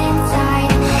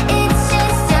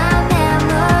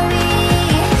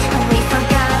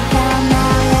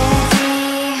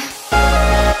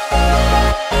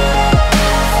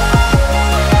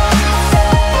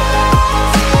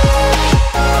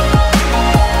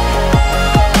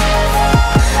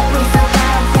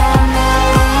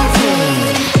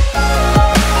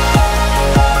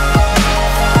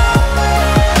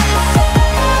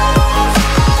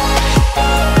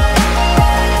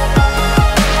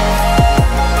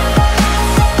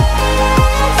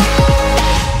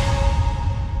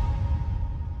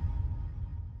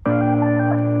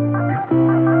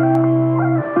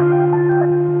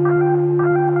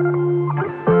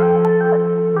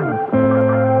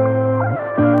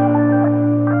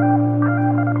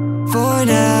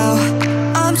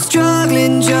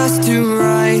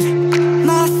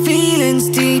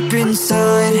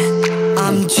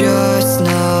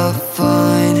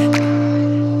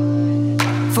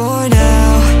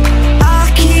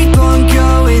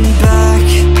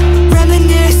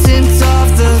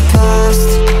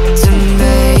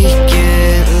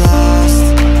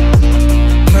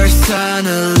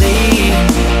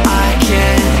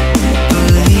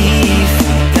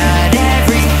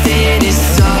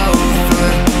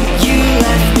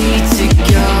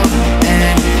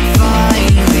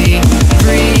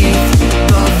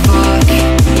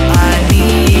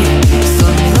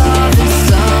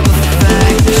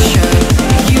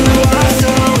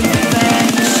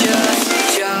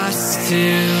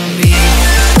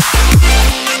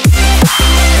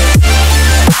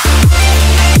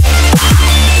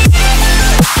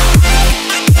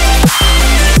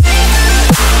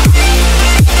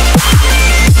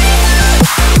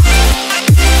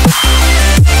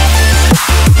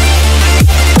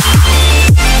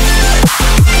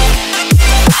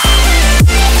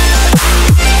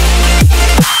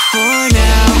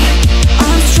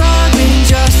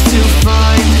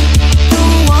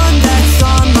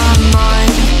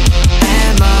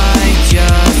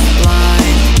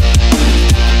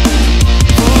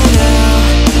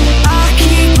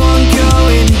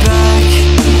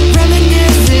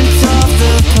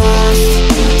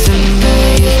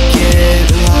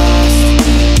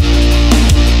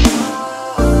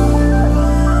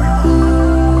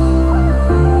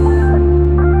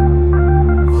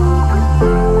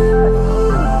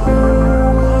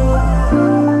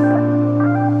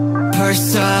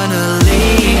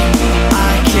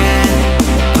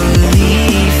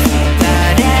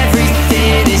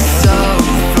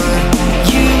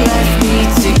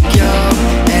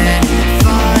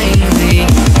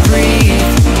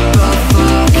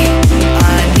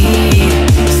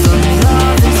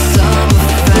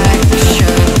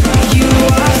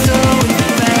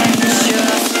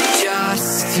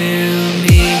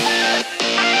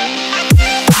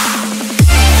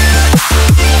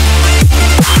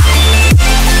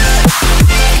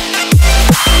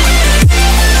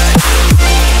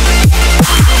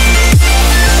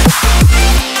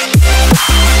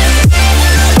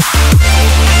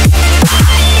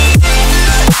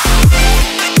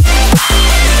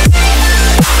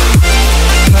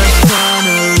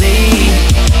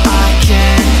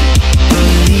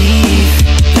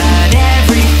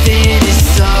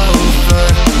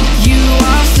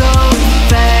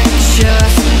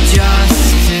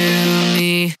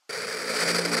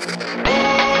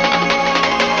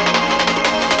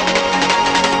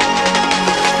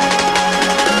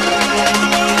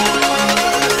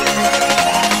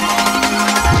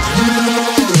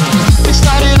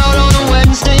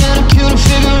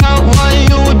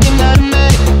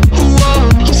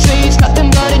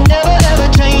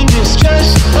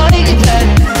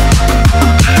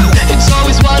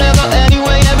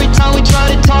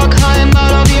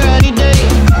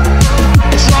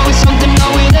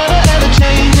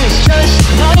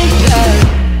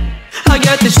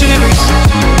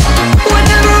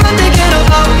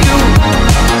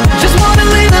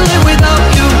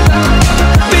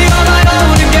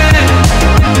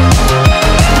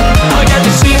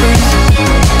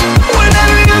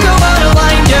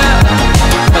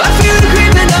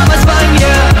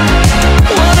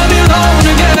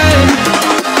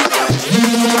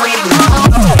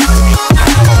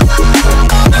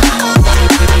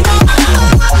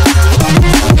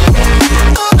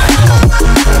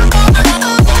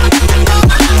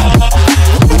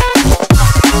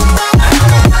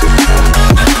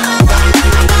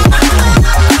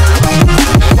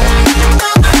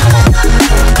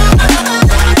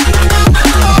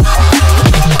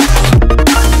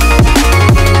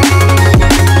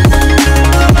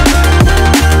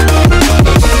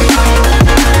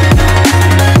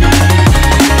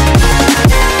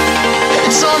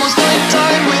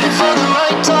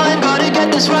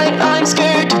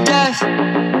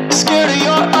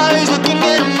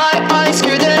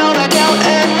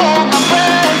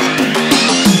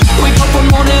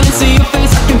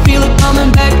feel it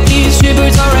coming back. These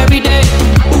shivers are every day.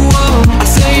 Whoa, I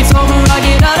say it's over, I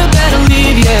get out of bed and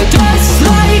leave, yeah. Just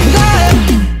like that,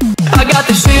 I got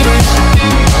the shivers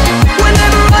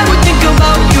whenever I would think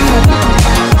about you.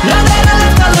 Now that I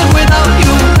left, I live without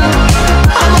you.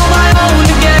 I'm on my own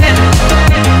again.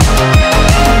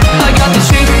 I got the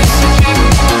shivers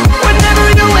whenever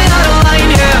you went out of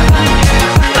line, yeah.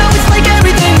 Now it's like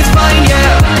everything is fine,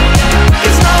 yeah.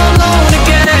 'Cause now I'm alone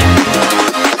again.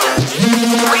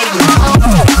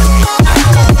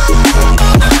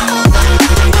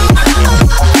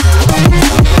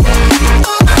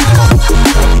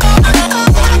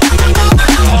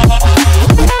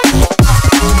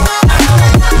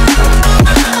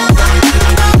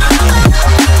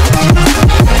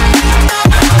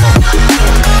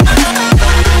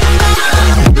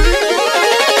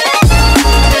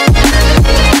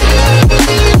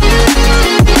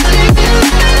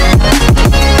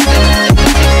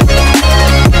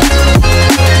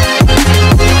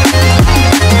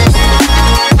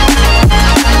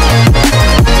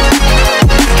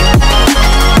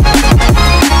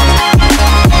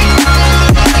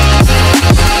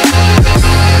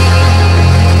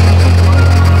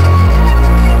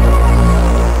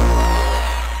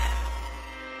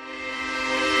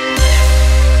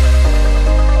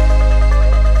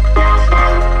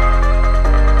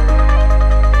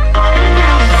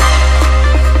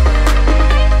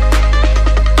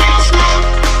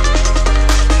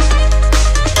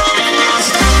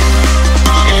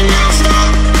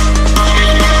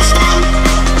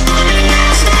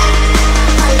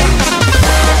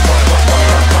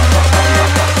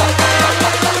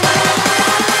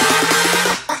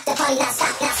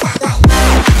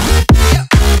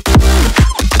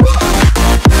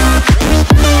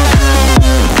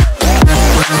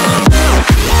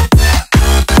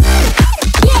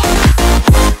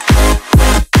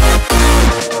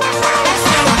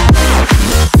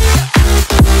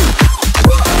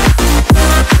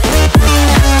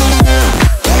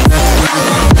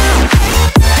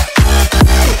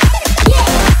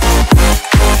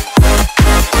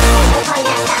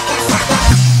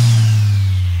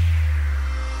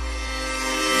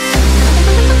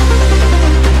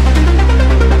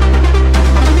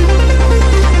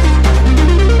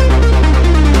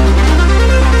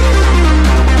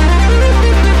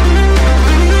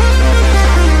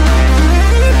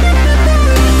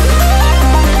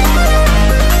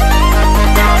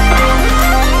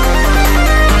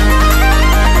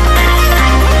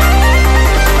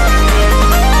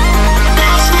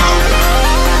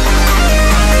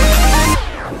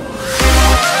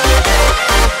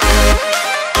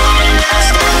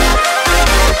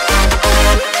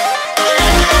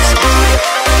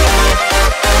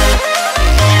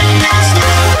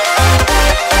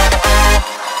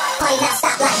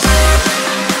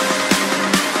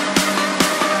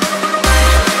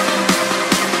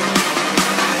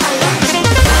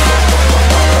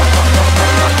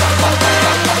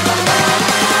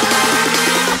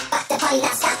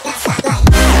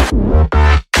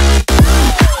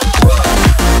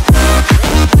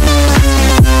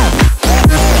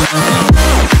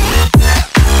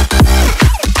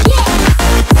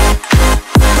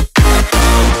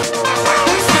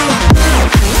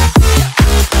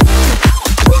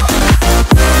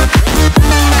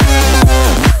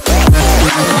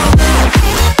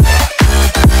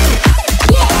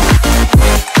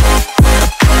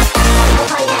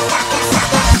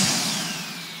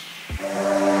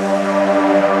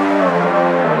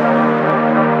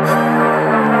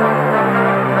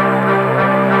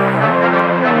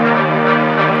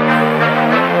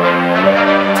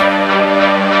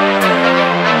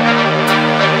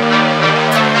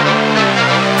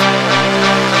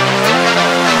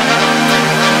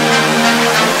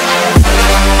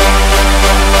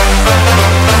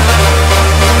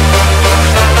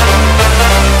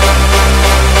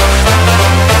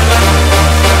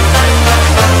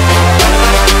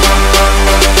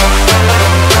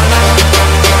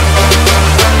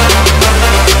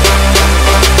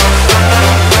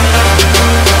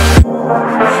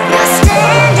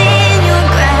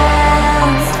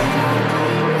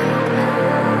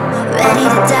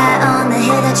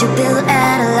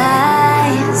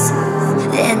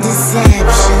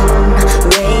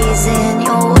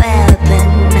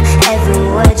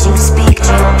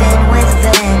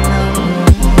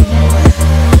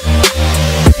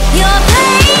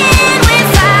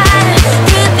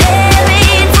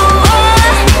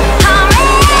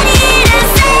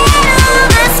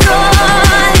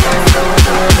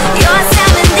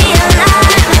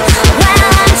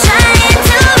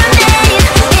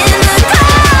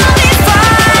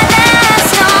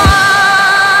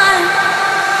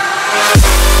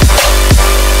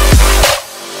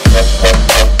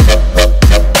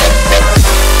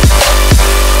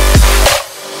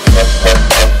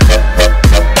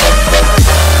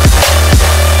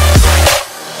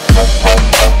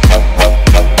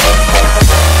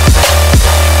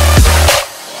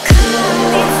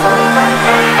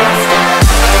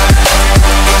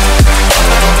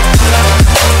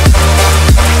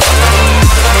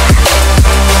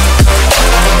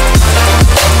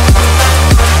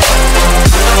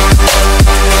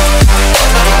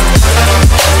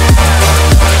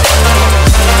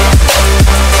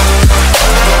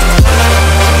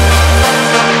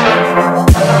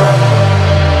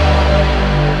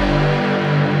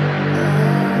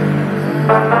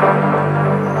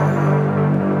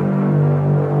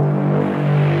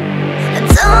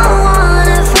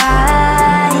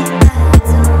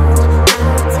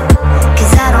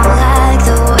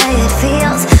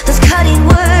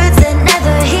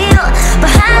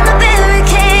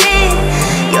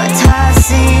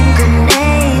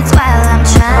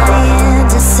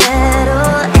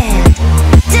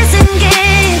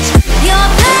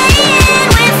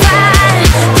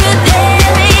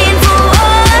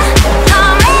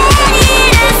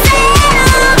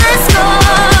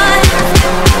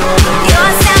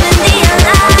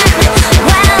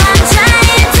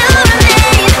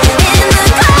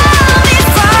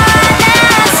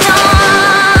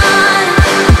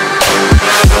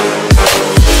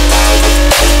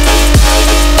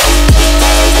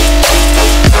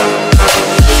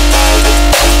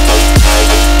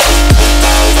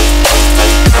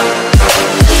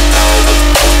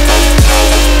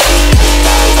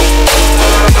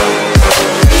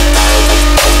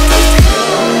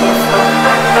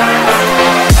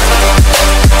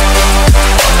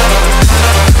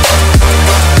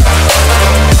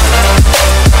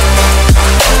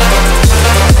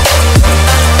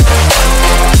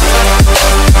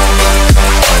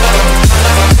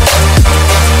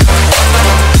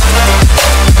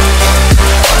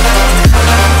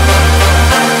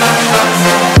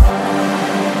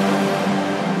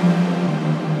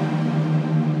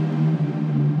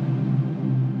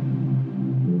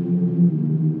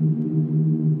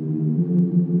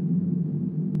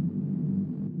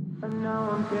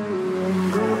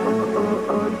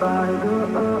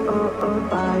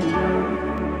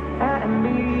 and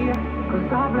me. Cause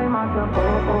I blame myself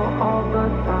all the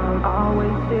time. I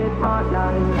wasted my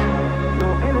life. No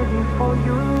energy for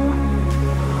you.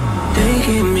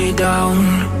 Taking me down.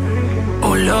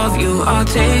 All of you are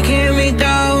taking me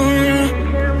down.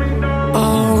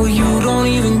 Oh, you don't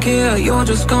even care. You're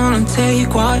just gonna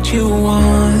take what you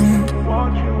want.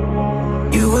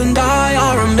 You and I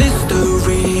are a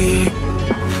mystery.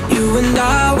 You and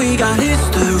I, we got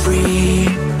history.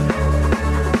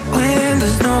 When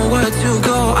there's nowhere to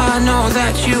go, I know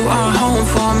that you are home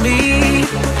for me.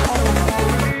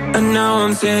 And now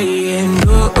I'm saying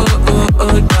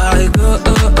goodbye,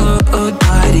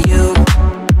 goodbye to you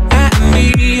and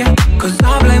me. Cause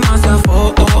I blame myself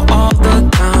all the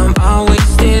time. I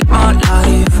wasted my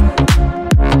life.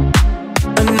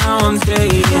 And now I'm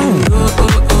saying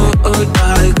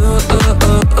goodbye,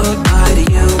 goodbye to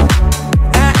you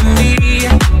and me.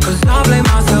 Cause I blame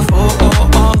myself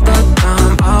all the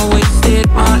time. I wasted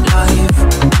my life.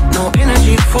 No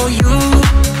energy for you.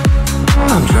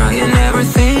 I'm trying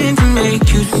everything to make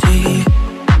you see.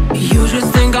 You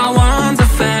just think I want a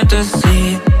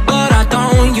fantasy, but I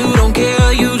don't, you don't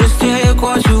care. You just take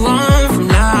what you want from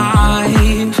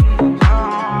life.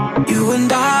 You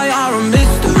and I are a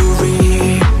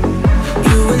mystery.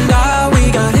 You and I, we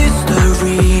got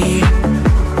history.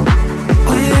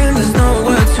 When there's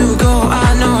nowhere to go, I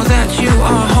know that you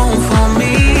are home for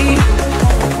me.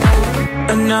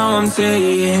 And now I'm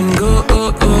saying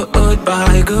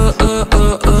goodbye,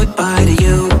 goodbye to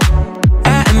you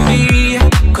and me.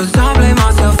 Cause I blame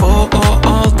myself all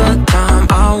the time.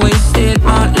 I wasted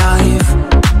my life.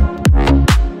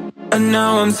 And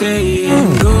now I'm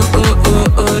saying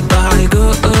goodbye,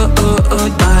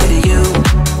 goodbye to you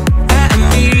and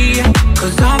me.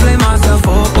 Cause I blame myself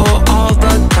all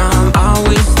the time. I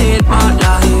wasted my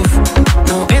life.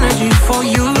 No energy for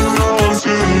you.